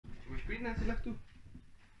Edna, si lahko tu?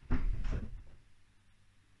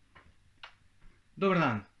 Dober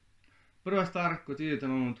dan. Prva stvar, kot vidite,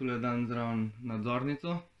 imamo tule dan zraven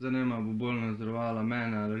nadzornico. Zdaj ne vem, ali bo bolj nadzorovala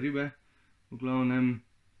mene ali ribe. V glavnem,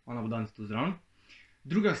 ona bo danes tu zraven.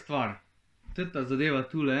 Druga stvar, ta zadeva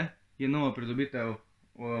tule je nova pridobitev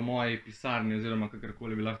v moji pisarni, oziroma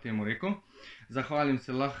kakorkoli bi lahko temu rekel. Zahvalim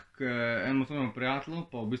se lahko enemu svojemu prijatelju,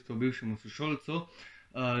 pa v bistvu bivšemu sošolcu,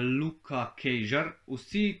 Luka Kejžar.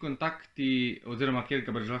 Vsi kontakti, oziroma kjer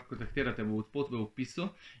ga lahko kontaktirate, bo spodaj v opisu.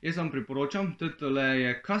 Jaz vam priporočam, tole je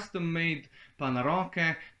custom made, pa na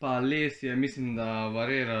roke, pa les je, mislim, da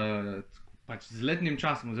varira pač z letnim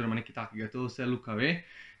časom, oziroma nekaj takega, to vse Luka ve.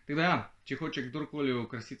 Tako da ja, če hoče kdorkoli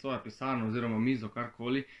okrasiti svojo pisarno oziroma mizo,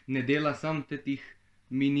 karkoli, ne dela sam teh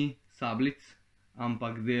mini sablic,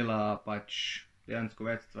 ampak dela pač dejansko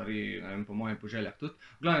več stvari, ne vem, po mojih poželjah tudi.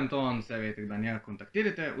 V glavnem to on vse ve, tako da njega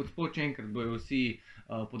kontaktirajte. Od spod še enkrat bojo vsi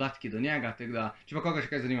podatki do njega, tako da če pa koga še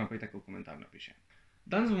kaj zanima, pa itak v komentar napiše.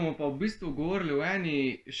 Danes bomo pa v bistvu govorili o eni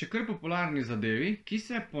še kar popularni zadevi, ki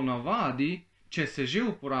se ponavadi, če se že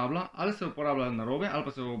uporablja, ali se uporablja narobe, ali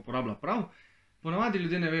pa se uporablja prav, ponavadi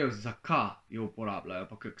ljudje ne vejo, zakaj jo uporabljajo.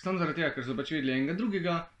 Pa samo zaradi tega, ker so pač videli enega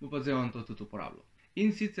drugega, bo pa zdaj on to tudi uporabljal.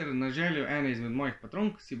 In sicer na željo ene izmed mojih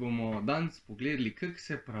patronk si bomo danes pogledali, kako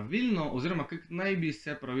se pravilno, oziroma kako naj bi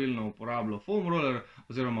se pravilno uporabljal foam roller,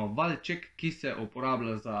 oziroma valjček, ki se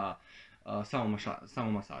uporablja za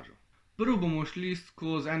samo masažo. Prvo bomo šli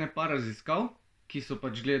skozi ene par raziskav, ki so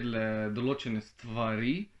pač gledale določene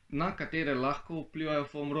stvari, na katere lahko vplivajo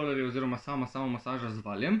foam rollerji oziroma sama masaža z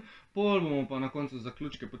valjem. Pol bomo pa na koncu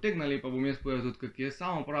zaključke potegnali, pa bom jaz povedal tudi, kako jaz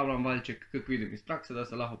sam uporabljam valjček, kako vidim iz prakse, da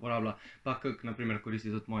se lahko uporablja, pa kako naprimer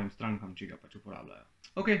koristi tudi mojim strankam, če ga pač uporabljajo.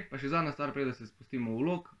 Ok, pa še zadnja stvar, preden se spustimo v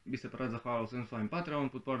vlog, bi se pa rad zahvalil vsem svojim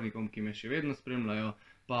Patreon podpornikom, ki me še vedno spremljajo,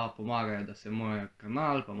 pa pomagajo, da se moj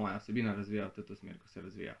kanal, pa moja vsebina razvija v to smer, ko se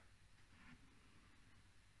razvija.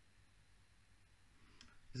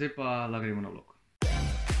 Zdaj pa lahko gremo na vlog.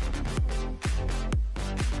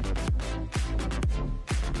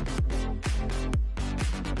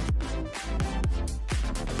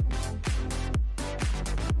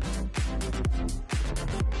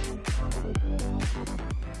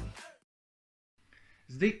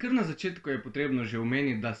 Zdaj, kar na začetku je potrebno že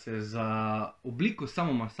omeniti, da se za obliko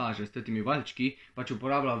samomasaže s temi valjčki pač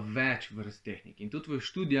uporablja več vrst tehnik. In tudi v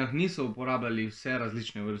študijah niso uporabljali vse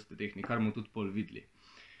različne vrste tehnik, kar bomo tudi pol videli.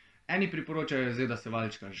 Eni priporočajo zdaj, da se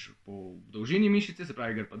valjčkaš po dolžini mišice, se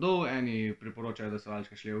pravi gor pa dol, eni priporočajo, da se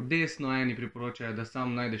valjčkaš levo desno, eni priporočajo, da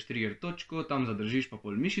sam najdeš trigger točko, tam zadržiš pa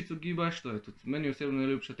pol mišico gibaš, to je tudi meni osebno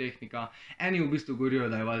najljubša tehnika. Eni v bistvu govorijo,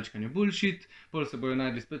 da je valjčkanje bullshit, pol se bojo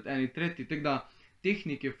najdli spet eni tretji, tako da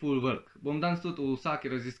tehnik je full work. Bom danes tudi v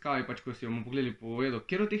vsaki raziskavi, pač ko si bomo pogledali, povedal,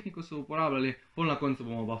 katero tehniko so uporabljali, pol na koncu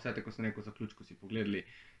bomo pa vse, tako sem rekel, zaključku si pogledali,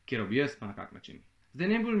 katero bi jaz, pa na kak način. Zdaj,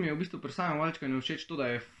 najbolj mi je v bistvu pri samem valjčkanju všeč to, da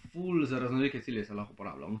je full za raznolike cilje se lahko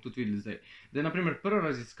uporablja. Bomo tudi videli zdaj. Da je naprimer prva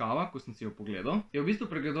raziskava, ko sem si jo pogledal, je v bistvu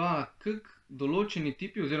pregledovala, kako določeni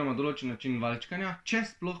tipi oziroma določen način valjčkanja, če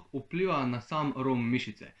sploh vpliva na sam rom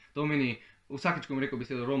mišice. To pomeni, vsakič, ko bom rekel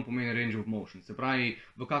besedo rom, pomeni range of motion. Se pravi,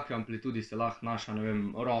 v kakšni amplitudi se lahko naša, ne vem,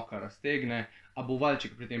 roka raztegne, a bo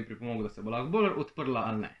valjček pri tem pripomogel, da se bo lahko bolj odprla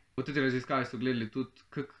ali ne. V tej raziskavi so gledali tudi,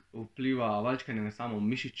 kako vpliva valjčkanje na samo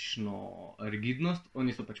mišično rigidnost.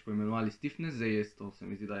 Oni so pač poimenovali stiffness, zdaj to se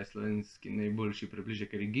mi zdi, da je slovenski najboljši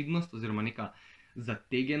približek rigidnost oziroma neka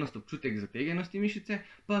zategenost, občutek zategenosti mišice,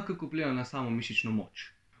 pa kako vpliva na samo mišično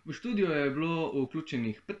moč. V študijo je bilo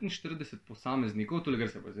vključenih 45 posameznikov, tule gre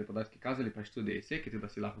se bojo zdaj podatki kazali, pa je študija izseki, da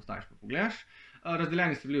si lahko vstaviš pa pogledaš.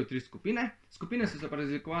 Razdeljeni so bili v 3 skupine. Skupine so se pa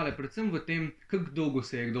razlikovale predvsem v tem, kako dolgo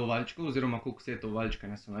se je kdo valjčkal oziroma koliko se je to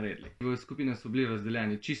valjčkanja so naredili. V skupine so bili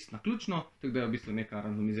razdeljeni čisto naključno, tako da je v bistvu neka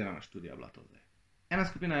randomizirana študija bila to zdaj. Ena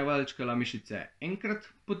skupina je valjčkala mišice enkrat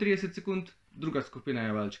po 30 sekund, druga skupina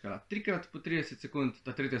je valjčkala 3krat po 30 sekund,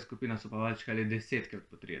 ta tretja skupina so pa valjčkali 10krat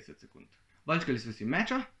po 30 sekund. Valjčkali so si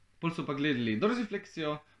meča, pol so pa gledali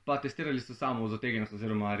dorsifleksijo, pa testirali so samo zategenost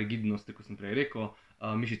oziroma rigidnost, tako sem prej rekel,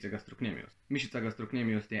 mišice gastrocnemius. Mišica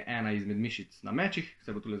gastrocnemius je ena izmed mišic na mečih,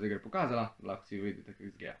 se bo tule zdaj gre pokazala, lahko si jo vidite, kako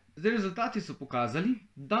izgleda. Zdaj, rezultati so pokazali,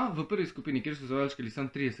 da v prvi skupini, kjer so se valjčkali samo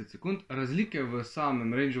 30 sekund, razlike v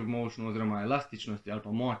samem range of motion oziroma elastičnosti ali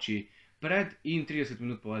pa moči pred in 30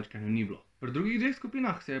 minut po valjčkanju ni bilo. Pri drugih dveh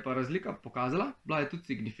skupinah se je pa razlika pokazala, bila je tudi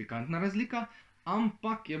signifikantna razlika,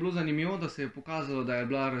 ampak je bilo zanimivo, da se je pokazalo, da je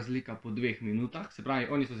bila razlika po 2 minutah, se pravi,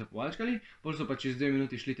 oni so se povaljčkali, potem so pa čez 2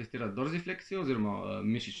 minuti šli testirati dorsifleksijo oziroma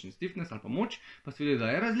mišični stiffness ali pa moč, pa so videli, da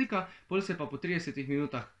je razlika, potem se pa po 30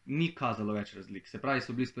 minutah ni kazalo več razlik, se pravi,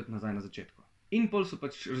 so bili spet nazaj na začetku. In potem so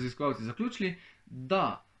pač raziskovalci zaključili,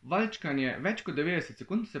 da valčkanje več kot 90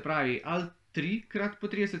 sekund, se pravi ali 3 krat po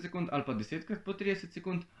 30 sekund ali pa 10 krat po 30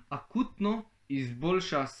 sekund, akutno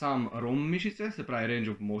izboljša sam ROM mišice, se pravi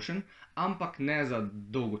range of motion, ampak ne za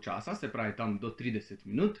dolgo časa, se pravi tam do 30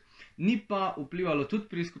 minut, ni pa vplivalo tudi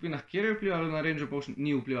pri skupinah, kjer je vplivalo na range of motion,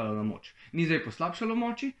 ni vplivalo na moč. Ni zdaj poslabšalo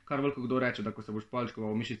moči, kar veliko kdo reče, da ko se boš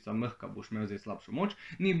palčkoval mišica mehka, boš imel zdaj slabšo moč,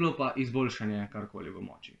 ni bilo pa izboljšanje karkoli v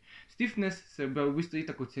moči. Stiffness se v bistvu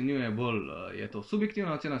itak ocenjuje bolj, je to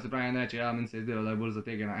subjektivna ocena, se pravi, en reče, ja, meni se je zdelo, da je bolj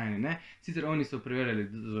zategena, eni ne. Sicer oni so preverjali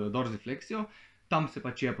z dorsifleksijo, tam se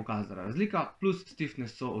pač je pokazala razlika, plus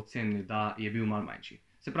stiffness so ocenili, da je bil malo manjši.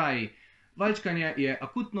 Se pravi, valčkanje je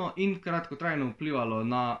akutno in kratkotrajno vplivalo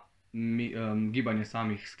na gibanje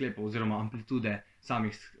samih sklepov oziroma amplitude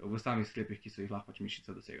v samih sklepih, ki so jih lahko pač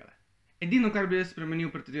mišice dosegale. Edino, kar bi jaz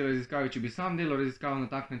spremenil pri tej raziskavi, če bi sam delal raziskavo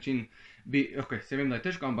na tak način, se vem, da je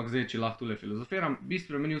težko, ampak zdaj, če lahko tule filozofiram, bi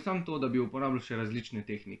spremenil samo to, da bi uporabljal še različne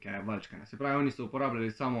tehnike valčkanja. Se pravi, oni so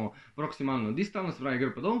uporabljali samo proksimalno distalno, se pravi,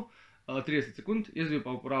 gre pa dol, 30 sekund, jaz bi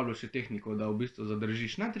pa uporabljal še tehniko, da v bistvu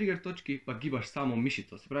zadržiš na trigger točki, pa gibaš samo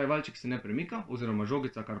mišico. Se pravi, valček se ne premika, oziroma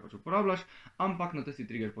žogica, kar pač uporabljaš, ampak na tisti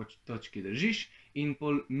trigger točki držiš in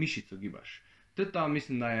pol mišico gibaš. Teta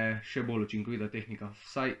mislim, da je še bolj učinkovita tehnika,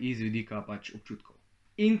 vsaj iz vidika pač občutkov.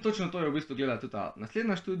 In točno to je v bistvu gledala tudi ta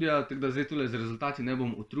naslednja študija, tako da zdaj tule z rezultati ne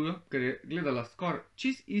bom utrujil, ker je gledala skoraj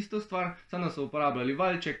čist isto stvar, samo so uporabljali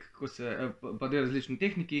valček, pa dve različni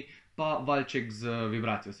tehniki, pa valček z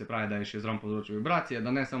vibracijo, se pravi, da je še zraven povzročil vibracije,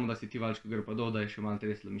 da ne samo, da si ti valčko gre pa dol, da je še malo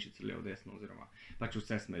treslo mišice levo desno oziroma pač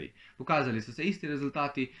vse smeri. Pokazali so se isti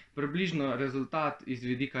rezultati, približno rezultat iz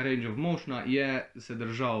vidika range of motiona je se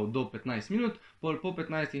držal do 15 minut, po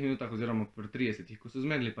 15 minutah oziroma pri 30, ko so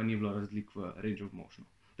zmerili, pa ni bilo razlik v range of motionu.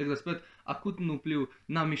 Tako da spet akutni vpliv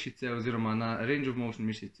na mišice oziroma na range of motion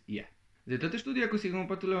mišic je. Zdaj, te študije, ko si jih bomo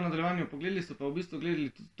pa tule v nadaljevanju pogledali, so pa v bistvu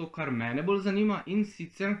gledali tudi to, kar mene bolj zanima, in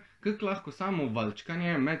sicer, kako lahko samo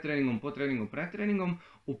valčkanje med treningom, po treningu, pred treningom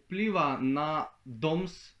vpliva na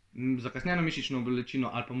DOMS, zakasnjeno mišično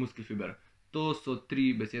bolečino ali pa muskel fiber. To so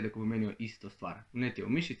 3 besede, ko pomenijo isto stvar. Vnetje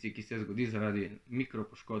v mišici, ki se zgodi zaradi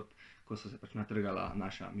mikropoškodb, ko so se pač natrgala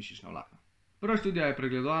naša mišična vlakna. Prva študija je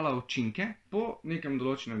pregledovala učinke po nekem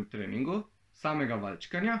določenem treningu samega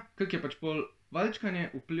valčkanja, kako je pač pol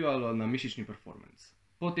valčkanje vplivalo na mišični performance,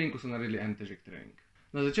 potem, ko so naredili en težek trening.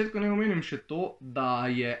 Na začetku naj omenim še to, da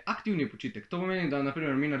je aktivni počitek. To pomeni, da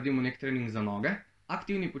naprimer mi naredimo nek trening za noge.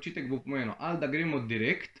 Aktivni počitek bo pomenil, ali da gremo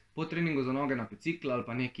direkt po treningu za noge na bicikl ali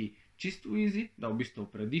pa neki čisto easy, da v bistvu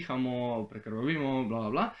predihamo, prekrvavimo, bla, bla,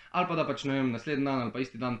 bla, ali pa da pač, ne vem, naslednji dan ali pa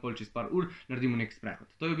isti dan pol čez par ur naredimo nek sprehod.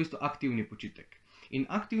 To je v bistvu aktivni počitek. In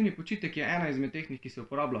aktivni počitek je ena izmed tehnik, ki se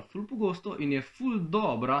uporablja ful pogosto in je ful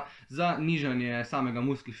dobra za nižanje samega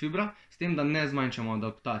muskel fibra, s tem, da ne zmanjšamo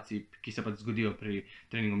adaptacij, ki se pač zgodijo pri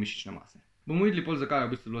treningu mišične mase. Bomo videli pol, zakaj je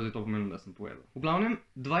v bistvu bilo zdaj to pomenilo, da sem povedal. V glavnem,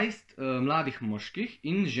 20 mladih moških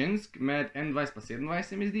in žensk med 21 pa 27,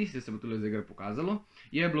 se mi zdi, se bo tule zdaj gre pokazalo,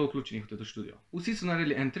 je bilo vključenih v to študijo. Vsi so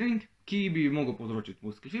naredili en trening, ki bi mogel povzročiti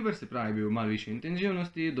muskel fiber, se pravi, bil malo više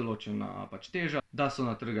intenzivnosti, določena pač teža, da so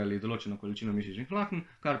natrgali določeno količino mišičnih vlaken,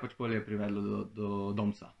 kar pač pol je privedlo do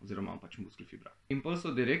DOMS-a oziroma pač muskel fibra. In pol so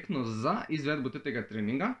direktno za izvedbo tega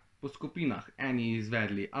treninga po skupinah eni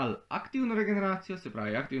izvedli ali aktivno regeneracijo, se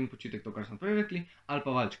pravi aktivni počitek, to kar smo prej rekli, ali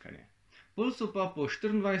pa valčkanje. Pol so pa po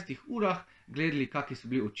 24 urah gledali, kakšni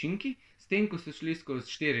so bili učinki, s tem, ko so šli skozi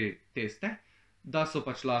 4 teste, da so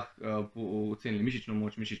pač lahko ocenili mišično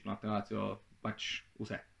moč, mišično aktivacijo, pač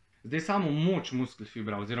vse. Zdaj samo moč muskel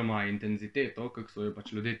fibra oziroma intenziteto, kako so jo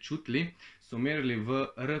pač ljudje čutili, so merili v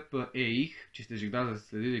RPE-jih, če ste že kdaj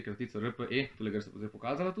zasledili kratico RPE, tole se bo zdaj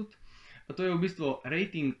pokazala tudi. To je v bistvu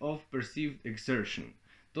Rating of Perceived Exertion.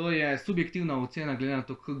 To je subjektivna ocena glede na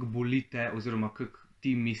to, kako bolite oziroma kako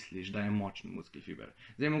ti misliš, da je močen muskel fiber.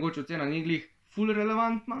 Zdaj mogoče ocena ni glih ful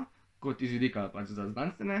relevantna, kot iz vidika pač za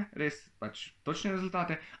znanstvene, res pač točne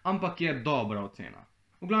rezultate, ampak je dobra ocena.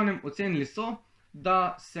 V glavnem ocenili so,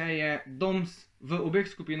 da se je DOMS v obeh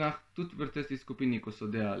skupinah, tudi v tisti skupini, ko so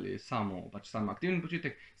delali samo aktivni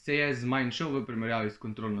počitek, se je zmanjšal v primerjavi s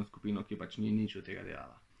kontrolno skupino, ki pač ni nič od tega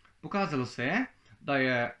delala. Pokazalo se je, da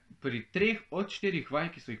je pri 3 od 4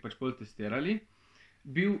 vaj, ki so jih pač pol testirali,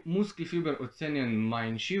 bil muskel fiber ocenjen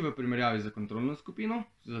manjši v primerjavi z kontrolno skupino,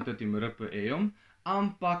 z tem RPE-jom,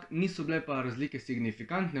 ampak niso bile pa razlike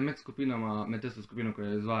signifikantne med tisto skupino, ko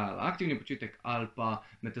je izvajala aktivni počitek, ali pa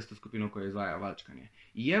med tisto skupino, ko je izvajala valčkanje.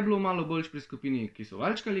 Je bilo malo boljš pri skupini, ki so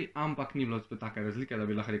valčkali, ampak ni bilo spet take razlike, da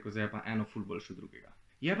bi lahko rekel, da je pa eno ful boljše od drugega.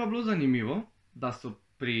 Je pa bilo zanimivo, da so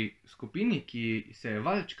pri skupini, ki se je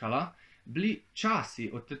valčkala, bili časi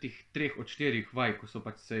od teh 3 od 4 vaj, ko so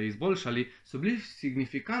pač se izboljšali, so bili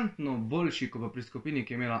signifikantno boljši kot pa pri skupini,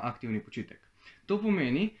 ki je imela aktivni počitek. To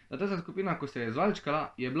pomeni, da ta skupina, ko se je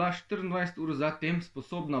izvalčkala, je bila 24 ur zatem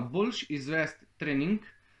sposobna boljš izvesti trening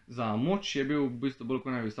za moč, je bil v bistvu bolj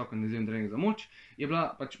kot visoko intenzivni trening za moč, je bila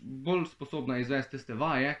pač bolj sposobna izvesti tiste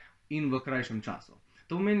vaje in v krajšem času.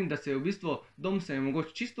 To pomeni, da se je v bistvu dom se je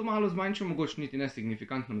mogoče čisto malo zmanjšal, mogoče niti ne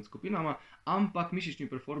signifikantno med skupinama, ampak mišični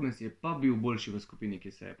performance je pa bil boljši v skupini,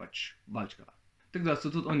 ki se je pač valčkala. Tako da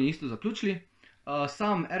so tudi oni isto zaključili.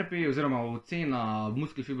 Sam RPE oziroma ocena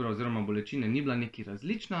muskel fibra oziroma bolečine ni bila neki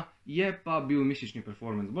različna, je pa bil mišični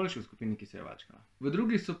performance boljši v skupini, ki se je valčkala. V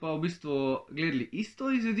drugi so pa v bistvu gledali isto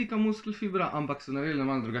iz vidika muskel fibra, ampak so naredili na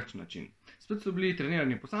malo drugačen način. Spet so bili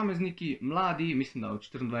trenirani posamezniki, mladi, mislim, da od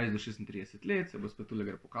 24 do 36 let, se bo spet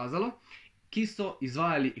tule pokazalo, ki so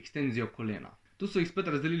izvajali ekstenzijo kolena. Tu so jih spet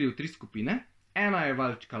razdelili v 3 skupine. Ena je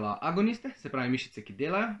valčkala agoniste, se pravi mišice, ki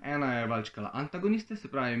delajo, ena je valčkala antagoniste, se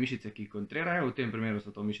pravi mišice, ki kontrirajo, v tem primeru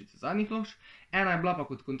so to mišice zadnjih lož, ena je bila pa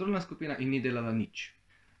kot kontrolna skupina in ni delala nič.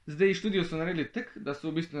 Zdaj študijo so naredili tako, da so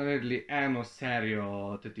v bistvu naredili eno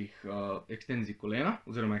serijo teh ekstenzij kolena,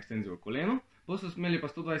 oziroma ekstenzijo v kolenu, potem so imeli pa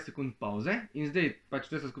 120 sekund pauze in zdaj pač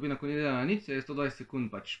tista skupina, ko ni delala nič, se je 120 sekund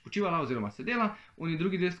pač počivala oziroma sedela, oni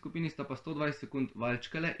drugi dve skupini sta pa 120 sekund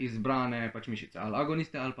valčkale izbrane pač mišice, ali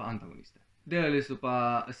agoniste ali pa antagoniste. Delali so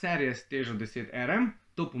pa serije s težo 10 RM,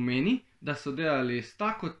 to pomeni, da so delali s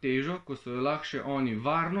tako težo, ko so jo lahko še oni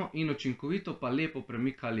varno in učinkovito pa lepo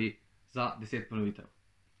premikali za 10 ponovitev.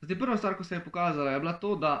 Zdaj prva stvar, ko se je pokazala, je bila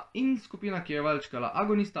to, da in skupina, ki je valčkala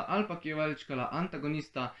agonista ali pa ki je valčkala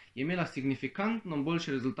antagonista, je imela signifikantno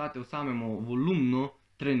boljše rezultate v samem volumnu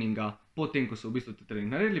treninga, potem, ko so v bistvu te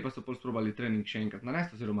trening naredili, pa so pol sprobali trening še enkrat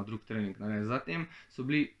narediti, oziroma drug trening narediti zatem, so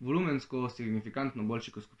bili volumensko signifikantno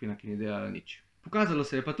boljši kot skupina, ki ni delala nič. Pokazalo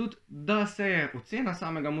se je pa tudi, da se je ocena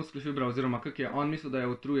samega muskel fibra, oziroma kak je on mislil, da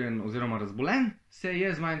je utrujen oziroma razbolen, se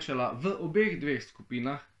je zmanjšala v obeh dveh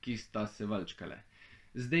skupinah, ki sta se valčkale.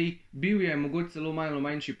 Zdaj, bil je mogoče celo malo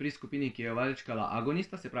manjši pri skupini, ki je valčkala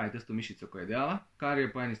agonista, se pravi tisto mišico, ko je delala, kar je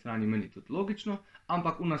po eni strani meni tudi logično,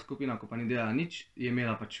 ampak una skupina, ko pa ni delala nič, je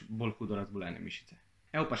imela pač bolj hudo razbolene mišice.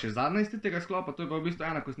 Evo pa še zadnja iz tega sklopa, to je pa v bistvu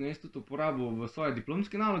ena, ko sem jaz tudi uporabil v svoji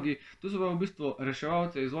diplomski nalogi, tu so pa v bistvu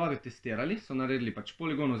reševalce iz vode testirali, so naredili pač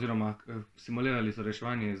poligon oziroma simulirali so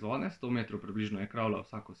reševanje iz vode, 100 metrov približno je kravla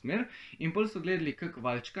vsako smer in pol so gledali, kak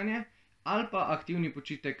valčkanje ali pa aktivni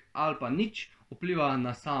počitek ali pa nič vpliva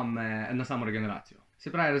na samo regeneracijo.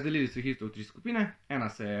 Se pravi, razdelili so jih isto v 3 skupine, ena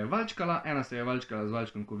se je valčkala z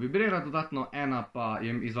valčkom, ko vibrira dodatno, ena pa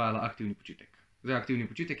je izvajala aktivni počitek. Zdaj, aktivni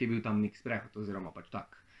počitek je bil tam nek sprehod oziroma pač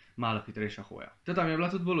tak malo hitrejša hoja. Ta mi je bila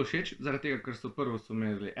tudi bolj všeč, zaradi tega, ker so prvo so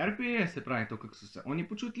merili RPE, se pravi to, kako so se oni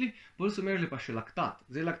počutili, bolj so merili pa še laktat.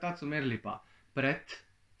 Zdaj, laktat so merili pa pred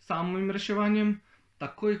samim reševanjem,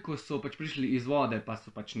 takoj, ko so pač prišli iz vode, pa so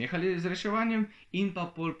pač nehali z reševanjem in pa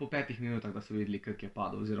pol po 5 minutah, da so videli, kak je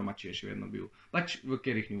padel oziroma če je še vedno bil, pač v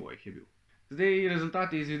katerih nivojih je bil. Zdaj,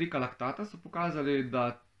 rezultati iz vidika laktata so pokazali,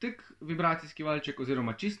 da tak vibracijski valček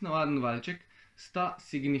oziroma čist navaden valček sta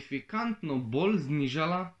signifikantno bolj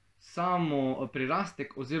znižala samo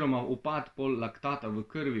prirastek oziroma upad pol laktata v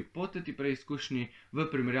krvi po tej preizkušnji v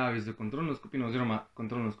primerjavi z kontrolno skupino oziroma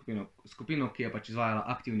kontrolno skupino, ki je pač izvajala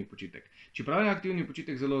aktivni počitek. Čeprav je aktivni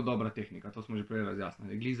počitek zelo dobra tehnika, to smo že prej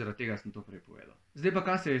razjasnili, glih zaradi tega sem to prej povedal. Zdaj pa,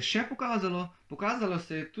 kaj se je še pokazalo? Pokazalo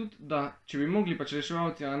se je tudi, da če bi mogli pač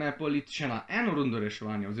reševalci pol iti še na eno rundo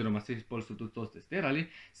reševanja, oziroma se pol so tudi to testirali,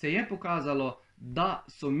 se je pokazalo, da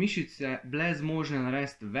so mišice bile zmožne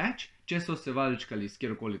narediti več, če so se valčkali s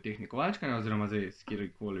kjerkoli tehniko valčkanja, oziroma zdaj s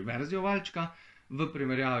kjerkoli verzijo valčka, v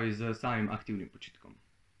primerjavi z samim aktivnim počitkom.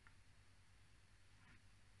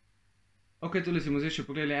 Ok, tule si bomo zdaj še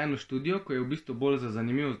pogledali eno študijo, ko je v bistvu bolj za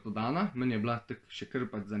zanimivost dodana. Meni je bila tako še kar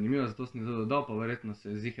pač zanimiva, zato sem to dodal, pa verjetno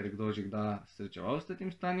se ziher kdo že kdaj srečeval s tem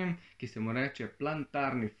stanjem, ki se mu reče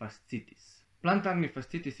plantarni fascitis. Plantarni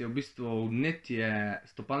fascitis je v bistvu vnetje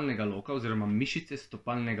stopalnega loka oziroma mišice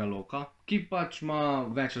stopalnega loka, ki pač ima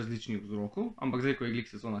več različnih vzrokov, ampak zdaj, ko je glih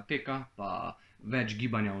sezona teka, pa več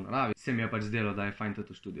gibanja v naravi, se mi je pač zdelo, da je fajn to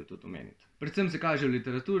študijo tudi omeniti. Predvsem se kaže v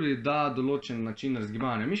literaturi, da določen način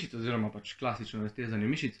razgibanja mišic oziroma pač klasično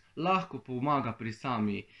raztezanje mišic lahko pomaga pri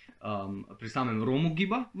samem romu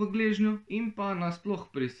giba v gležnju in pa nasploh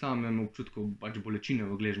pri samem občutku pač bolečine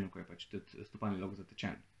v gležnju, ko je pač tudi stopalni lok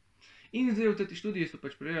zatečen. In zdaj v tej študiji so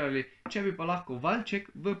pač preverjali, če bi pa lahko valček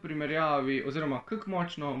v primerjavi, oziroma kako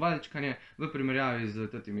močno valčkanje v primerjavi z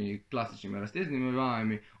temi klasičnimi razteznimi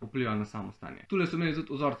vajami vpliva na samo stanje. Tule so imeli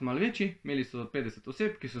tudi vzorec malo večji, imeli so 50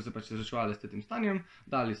 oseb, ki so se pač srečevali s tem stanjem,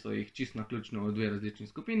 dali so jih čisto naključno v 2 različni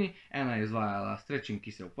skupini, ena je izvajala stretching,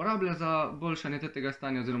 ki se uporablja za boljšanje tega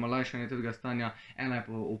stanja oziroma lajšanje tega stanja, ena je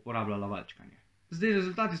pa uporabljala valčkanje. Zdaj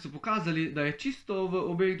rezultati so pokazali, da je čisto v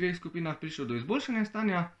obeh dveh skupinah prišlo do izboljšanja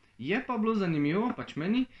stanja. Je pa bilo zanimivo, pač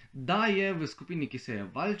meni, da je v skupini, ki se je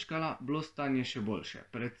valčkala, bilo stanje še boljše.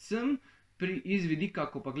 Predvsem iz vidika,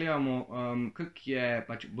 ko pa gledamo, kak je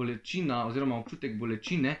pač bolečina oziroma občutek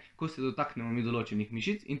bolečine, ko se dotaknemo mi določenih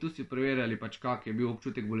mišic, in tu si preverjali pač, kak je bil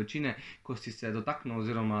občutek bolečine, ko si se dotaknil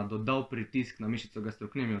oziroma dodal pritisk na mišico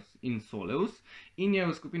gastrocnemius in soleus, in je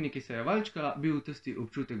v skupini, ki se je valčkala, bil tisti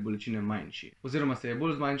občutek bolečine manjši. Oziroma se je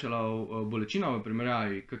bolj zmanjšala bolečina v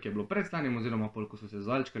primerjavi, kak je bilo pred stanjem oziroma pol, ko so se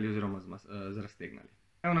zvalčkali oziroma raztegnali.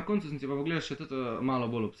 Evo, na koncu sem si pa pogledal še to malo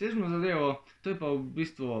bolj obsežno zadevo, to je pa v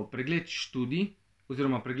bistvu pregled študij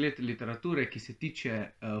oziroma pregled literature, ki se tiče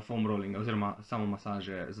foam rollinga oziroma samo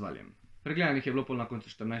masaže z valjem. Pregledanih je bilo pol na koncu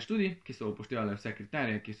 14 študij, ki so upoštevali vse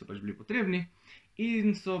kriterije, ki so pač bili potrebni,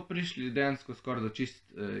 in so prišli dejansko skoraj do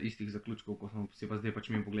čist istih zaključkov, ko smo si pa zdaj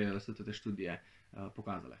pač mi pogledali, da so te študije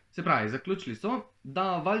pokazale. Se pravi, zaključili so,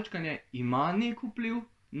 da valčkanje ima nek vpliv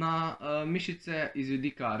na mišice iz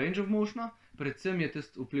vidika range of motiona, predvsem je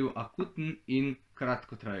tisti vpliv akuten in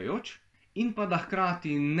kratkotrajajoč, in pa da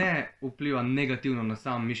hkrati ne vpliva negativno na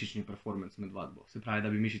sam mišični performance med vadbo. Se pravi,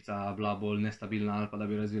 da bi mišica bila bolj nestabilna ali pa da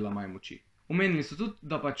bi razvila manj moči. Omenili so tudi,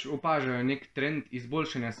 da pač opažajo nek trend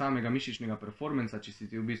izboljšanja samega mišičnega performanca, če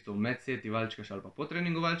si ti v bistvu med seti valčkaš ali pa po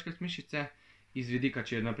treningu valčkaš mišice. Iz vidika,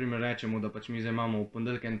 če naprimer rečemo, da pač mi zdaj imamo v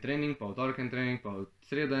ponedeljek en trening, pa v torek en trening, pa v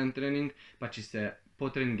sredo en trening, pa če se po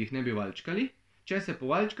treningih ne bi valčkali, če se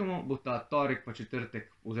povalčkamo, bo ta torek pa četrtek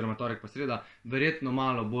oziroma torek pa sreda verjetno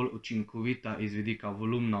malo bolj učinkovita iz vidika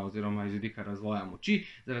volumna oziroma iz vidika razvoja moči,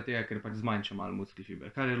 zaradi tega, ker pač zmanjša malo muskel fiber,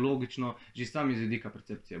 kar je logično že sam iz vidika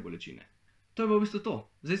percepcije bolečine. To je pa v bistvu to.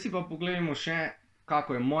 Zdaj si pa pogledamo še,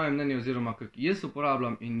 kako je moje mnenje oziroma kak jaz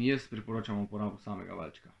uporabljam in jaz priporočam uporabo samega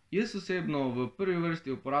valčka. Jaz osebno v prvi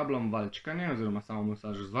vrsti uporabljam valčkanje oziroma samo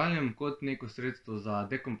masažo z valjem kot neko sredstvo za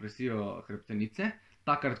dekompresijo hrbtenice.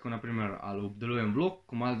 Takrat, ko naprimer ali obdelujem vlog,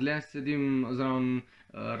 ko malo dlje sedim zraven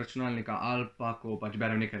računalnika, ali pa ko pač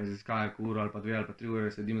berem nekaj raziskave, ko uro ali pa 2 ali pa 3 ure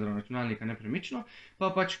sedim zraven računalnika nepremično, pa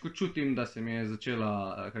pač ko čutim, da se mi je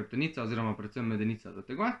začela hrbtenica oziroma predvsem medenica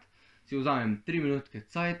zategovati, si vzamem 3 minutke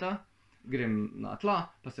cajta, grem na tla,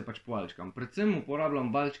 pa se pač povalčkam. Predvsem uporabljam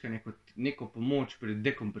valčkanje kot neko pomoč pri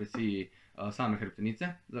dekompresiji same hrbtenice,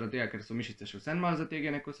 zaradi tega, ker so mišice še vseeno malo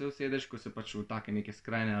zategene, ko se usedeš, ko se pač v take neke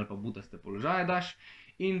skrajne ali pa butaste položaje daš,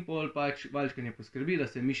 in pol pač valčkanje poskrbi, da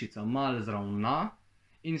se mišica malo zravna,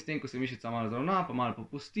 in s tem, ko se mišica malo zravna, pa malo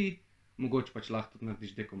popusti, mogoče pač lahko tudi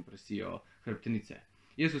narediš dekompresijo hrbtenice.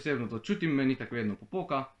 Jaz osebno to čutim, meni tako vedno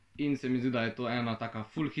popoka, in se mi zdi, da je to ena taka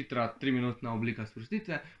full hitra 3-minutna oblika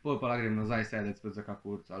sprostitve, pol pa grem nazaj sedeti spet za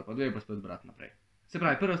kakšno urico ali pa 2, pa spet brati naprej. Se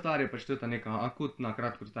pravi, prva stvar je pač ta neka akutna,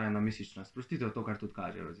 kratkotrajna mišična sprostitev, to, kar tudi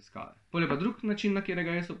kažejo raziskave. Pol je pa drug način, na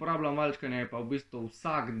katerega jaz uporabljam valčkanje, je pa v bistvu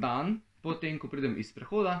vsak dan, potem, ko pridem iz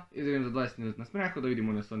sprehoda, jaz grem za 20 minut na sprehod, da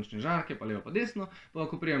vidimo sončne žarke, pa levo pa desno, pa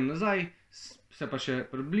ko pridem nazaj, se pa še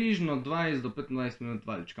približno 20 do 25 minut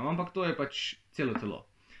valčkam, ampak to je pač celo telo.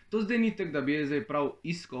 To zdaj ni tako, da bi jaz zdaj prav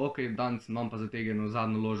iskal, ok, danes imam pa zategeno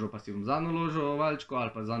zadnjo ložo, pa si bom zadnjo ložo valčko,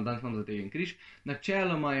 ali pa danes imam zategen križ.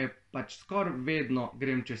 Načeloma je pač skoraj vedno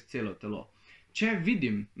grem čez celo telo. Če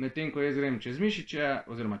vidim, medtem ko jaz grem čez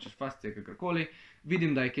mišiče, oziroma čez fascije, kakorkoli,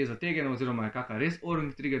 vidim, da je kje zategeno, oziroma je kakšna res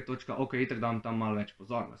organ trigger točka, ok, itak dam tam malo več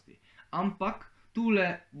pozornosti. Ampak tule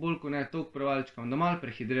bolj ko ne toliko prevalčkam, da malo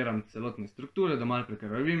prehidriram celotne strukture, da malo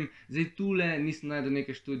prekrvavim. Zdaj tule nisem najdel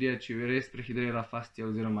neke študije, če res prehidrira fascija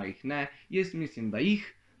oziroma jih ne. Jaz mislim, da jih.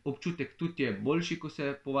 Občutek tudi je boljši, ko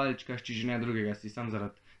se povalčkaš, če že ne drugega, si sam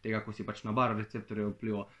zaradi tega, ko si pač na baroreceptorje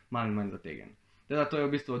vplival manj zategen. Teda to je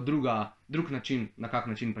v bistvu drug način, na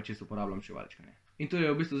kak način pač jaz uporabljam še valčkanje. In to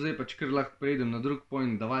je v bistvu zdaj pač kar lahko preidem na drug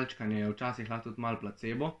point, da valčkanje je včasih lahko tudi malo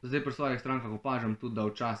placebo. Zdaj pri svojih strankah opažam tudi, da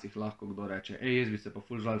včasih lahko kdo reče, jaz bi se pa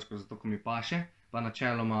ful žvalčkal zato, ko mi paše, pa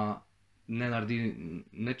načeloma ne naredi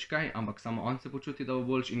nič kaj, ampak samo on se počuti, da bo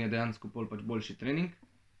boljši in je dejansko pol pač boljši trening.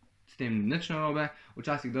 S tem nič narobe.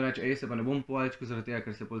 Včasih kdo reče, jaz se pa ne bom povalčkal zaradi tega,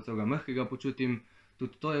 ker se pol celega mehkega počutim.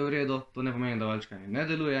 Tudi to je v redu, to ne pomeni, da valčkanje ne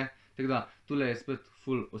deluje. Tako da, tule je spet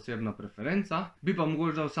ful osebna preferenca. Bi pa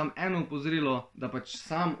mogoče dal samo eno opozorilo, da pač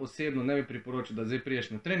sam osebno ne bi priporočil, da zdaj priješ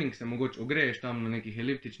na trening, se mogoče ogreješ tam na nekih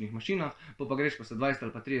eliptičnih mašinah, pa greš pa se 20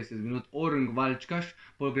 ali pa 30 minut orang valčkaš,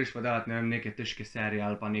 pol greš pa delati, ne vem, neke težke serije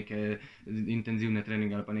ali pa neke intenzivne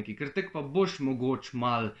treninge ali pa neki, ker tek pa boš mogoče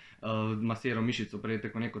mal masiral mišico, prej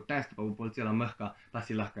tako neko test, pa bo pol cela mehka, pa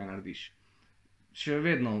si lahko narediš. Še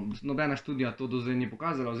vedno, nobena študija to do zdaj ni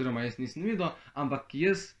pokazala, oziroma jaz nisem videl, ampak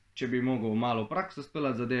jaz, če bi mogel malo prakso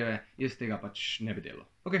speljati zadeve, jaz tega pač ne bi delal.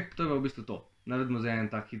 Ok, to je v bistvu to. Naredimo zdaj en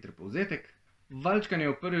tak hiter povzetek. Valčkanje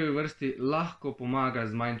v prvi vrsti lahko pomaga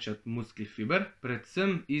zmanjšati muskel fiber,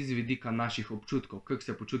 predvsem iz vidika naših občutkov, kako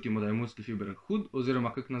se počutimo, da je muskel fiber hud,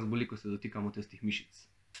 oziroma kako nas boli, ko se dotikamo tistih mišic.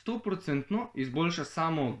 100% izboljša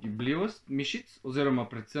samo gibljivost mišic, oziroma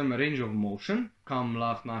predvsem range of motion, kam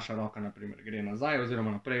lahko naša roka naprimer gre nazaj,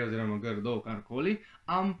 oziroma naprej, oziroma gor dol, karkoli,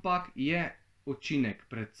 ampak je učinek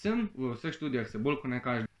predvsem, v vseh študijah se bolj kot ne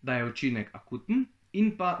kaže, da je učinek akuten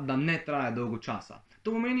in pa da ne traja dolgo časa.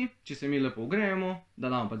 To pomeni, če se mi lepo ogrejemo, da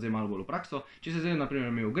damo pa zdaj malo bolj v prakso, če se zdaj naprimer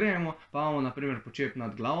mi ogrejemo, pa imamo naprimer počep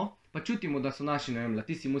nad glavo, pa čutimo, da so naši, ne vem,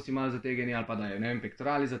 latissimusi malo zategeni ali pa da je, ne vem,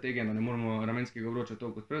 pektorali zategeni, da ne moramo ramenskega obroča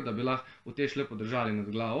toliko odpreti, da bi lahko utež lepo držali nad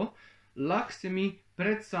glavo, lahko se mi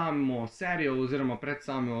pred samo serijo oziroma pred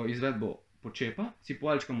samo izvedbo počepa si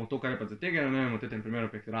povalčkamo to, kar je pa zategeno, ne vem, v tem primeru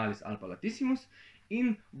pectoralis ali pa latissimus,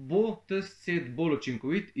 in bo test set bolj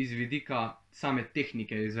učinkovit iz vidika same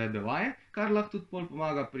tehnike izvedbe vaje, kar lahko tudi pol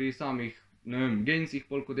pomaga pri samih, ne vem, gainsih,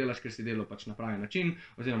 pol ko delaš, ker si delo pač na pravi način,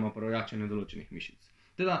 oziroma pri ojačanju določenih mišic.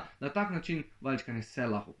 Teda, na tak način valčkanje se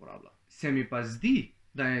lahko uporablja. Se mi pa zdi,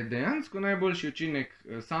 da je dejansko najboljši učinek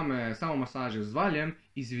samo masaže z valjem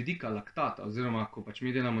iz vidika laktata, oziroma ko pač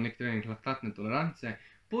mi delamo nek trening laktatne tolerance,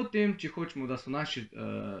 potem, če hočemo, da so naše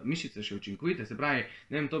mišice še učinkovite, se pravi,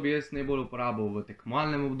 ne vem, to bi jaz najbolj uporabil v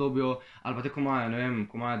tekmovalnem obdobju, ali pa tako imajo, ne vem,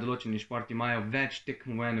 ko imajo določeni športi, imajo več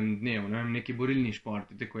tekmov v enem dnevu, ne vem, neki borilni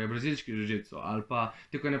športi, tako je brazilski jiu-jitsu, ali pa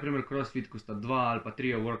tako je naprimer crossfit, ko sta 2 ali pa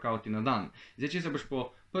 3 workouti na dan. Zdaj, če se boš po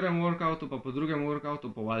prvem workoutu, pa po drugem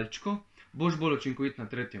workoutu povalčko, boš bolj učinkovit na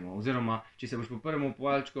tretjemu, oziroma, če se boš po prvemu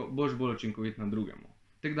povalčko, boš bolj učinkovit na drugemu.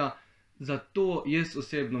 Tako da, zato jaz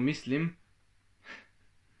osebno mislim,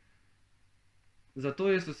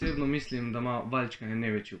 da ima valčkanje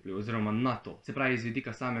največji vpliv, oziroma na to, se pravi iz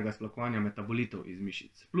vidika samega splakovanja metabolitov iz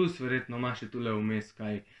mišic. Plus verjetno ima še tule vmes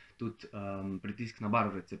kaj tudi pritisk na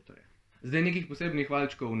baroreceptorje. Zdaj nekih posebnih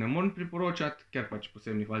valčkov ne morem priporočati, ker pač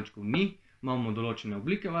posebnih valčkov ni, imamo določene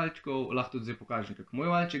oblike valčkov, lahko tudi zdaj pokažem, kako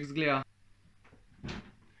moj valček izgleda.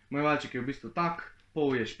 Moj valček je v bistvu tak,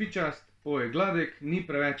 pol je špičast, pol je gladek, ni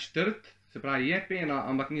preveč trd, se pravi je pena,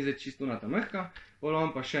 ampak ni zdaj čisto ta mehka. Pol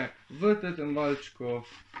imam pa še v tem valčku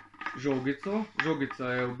žogico.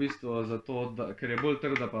 Žogica je v bistvu zato, ker je bolj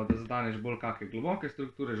trda, pa da zadaneš bolj kakšne globoke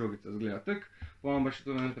strukture, žogica izgleda tak. Pol imam pa še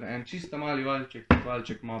tu en čista mali valček,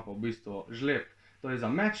 valček ima pa v bistvu žleb. To je za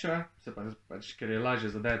meče, pač, ker je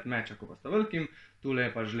lažje zadeti meča, ko pa sta velikim. Tule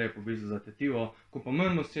je pa žleb v bistvu za tetivo, ko pa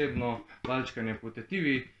manj osebno valčkanje po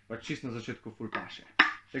tetivi, pač čisto na začetku ful paše.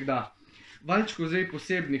 Tako da, valčkov zdaj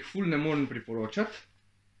posebnih ful ne morem priporočati,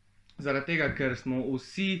 zaradi tega, ker smo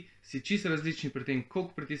vsi si čisto različni pri tem,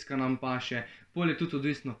 koliko pritiska nam paše, pol je tudi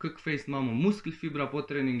odvisno, kak fejst imamo muskel fibra po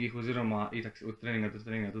treningih, oziroma itak se od treninga do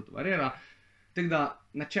treninga tudi varira. Tako da,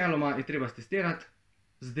 načeloma je treba stestirati,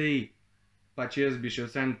 zdaj pač jaz bi še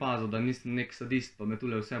vseeno pazil, da nisem nek sadist, pa me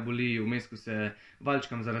tule vse boli, vmes ko se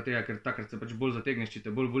valčkam zaradi tega, ker takrat se pač bolj zategneš, če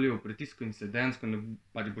te bolj boli v pritisku in se dejansko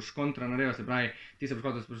pač boš kontra naredil, se pravi, ti se boš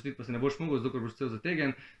hotel sprostiti, pa se ne boš mogel, zato ker boš cel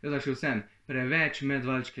zategnen, da še vseeno, preveč med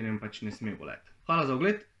valčkanjem pač ne sme boleti. Hvala za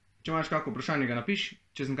ogled, če imaš kako vprašanje, ga napiš,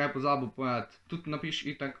 če sem kaj pozabil povedati, tudi napiš,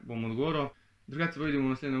 itak bom odgovoril, drugače se pa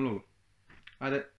vidimo v naslednjem vlogu. Ajde!